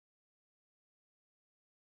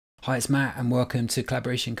Hi, it's Matt and welcome to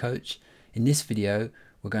Collaboration Coach. In this video,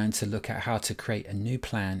 we're going to look at how to create a new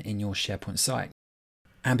plan in your SharePoint site.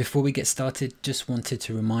 And before we get started, just wanted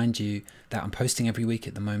to remind you that I'm posting every week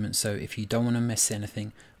at the moment, so if you don't want to miss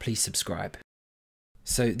anything, please subscribe.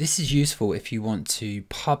 So this is useful if you want to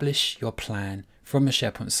publish your plan from a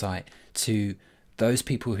SharePoint site to those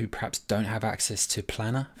people who perhaps don't have access to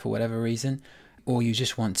Planner for whatever reason, or you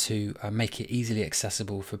just want to make it easily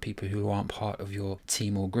accessible for people who aren't part of your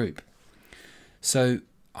team or group. So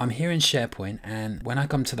I'm here in SharePoint, and when I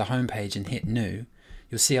come to the home page and hit new,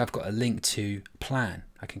 you'll see I've got a link to plan.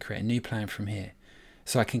 I can create a new plan from here.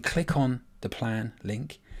 So I can click on the plan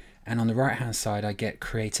link, and on the right hand side I get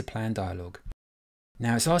create a plan dialog.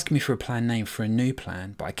 Now it's asking me for a plan name for a new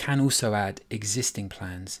plan, but I can also add existing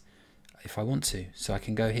plans if I want to. So I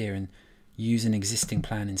can go here and use an existing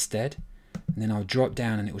plan instead. And then I'll drop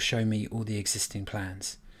down and it will show me all the existing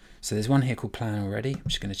plans. So there's one here called plan already. I'm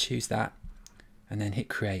just going to choose that and then hit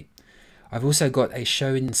create. I've also got a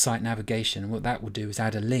show in site navigation. What that will do is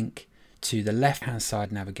add a link to the left hand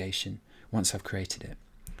side navigation once I've created it.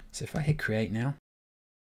 So if I hit create now,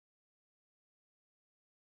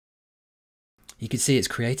 you can see it's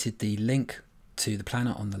created the link to the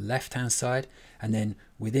planner on the left hand side, and then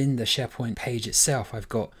within the SharePoint page itself I've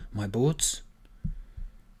got my boards.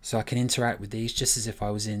 So I can interact with these just as if I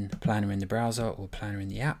was in Planner in the browser or Planner in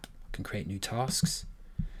the app. I can create new tasks.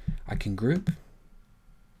 I can group.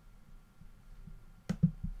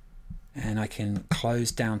 And I can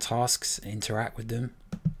close down tasks, interact with them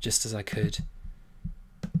just as I could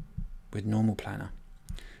with normal Planner.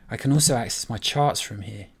 I can also access my charts from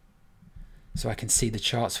here. So I can see the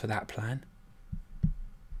charts for that plan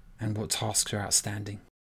and what tasks are outstanding.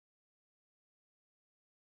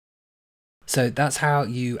 So that's how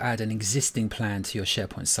you add an existing plan to your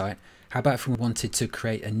SharePoint site. How about if we wanted to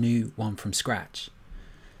create a new one from scratch?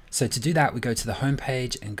 So to do that, we go to the home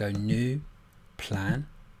page and go new plan.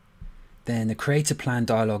 Then the create a plan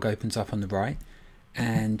dialog opens up on the right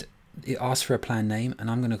and it asks for a plan name,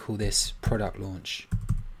 and I'm going to call this product launch.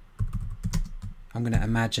 I'm going to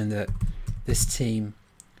imagine that this team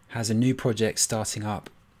has a new project starting up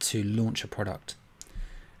to launch a product.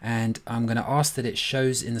 And I'm going to ask that it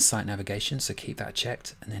shows in the site navigation, so keep that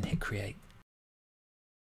checked and then hit create.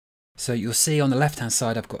 So you'll see on the left hand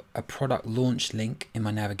side I've got a product launch link in my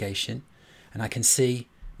navigation, and I can see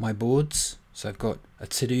my boards. So I've got a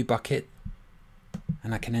to-do bucket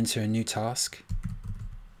and I can enter a new task.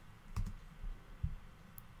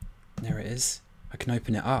 There it is. I can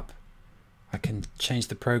open it up. I can change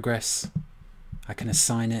the progress. I can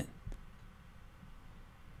assign it.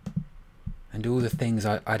 And all the things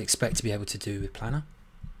I'd expect to be able to do with Planner.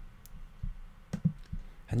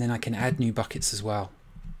 And then I can add new buckets as well.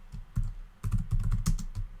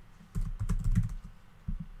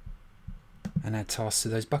 And add tasks to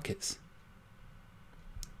those buckets.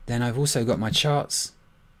 Then I've also got my charts,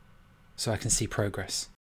 so I can see progress.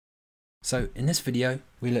 So in this video,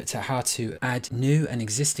 we looked at how to add new and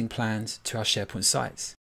existing plans to our SharePoint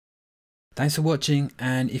sites. Thanks for watching,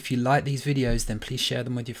 and if you like these videos, then please share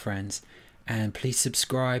them with your friends. And please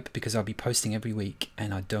subscribe because I'll be posting every week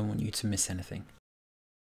and I don't want you to miss anything.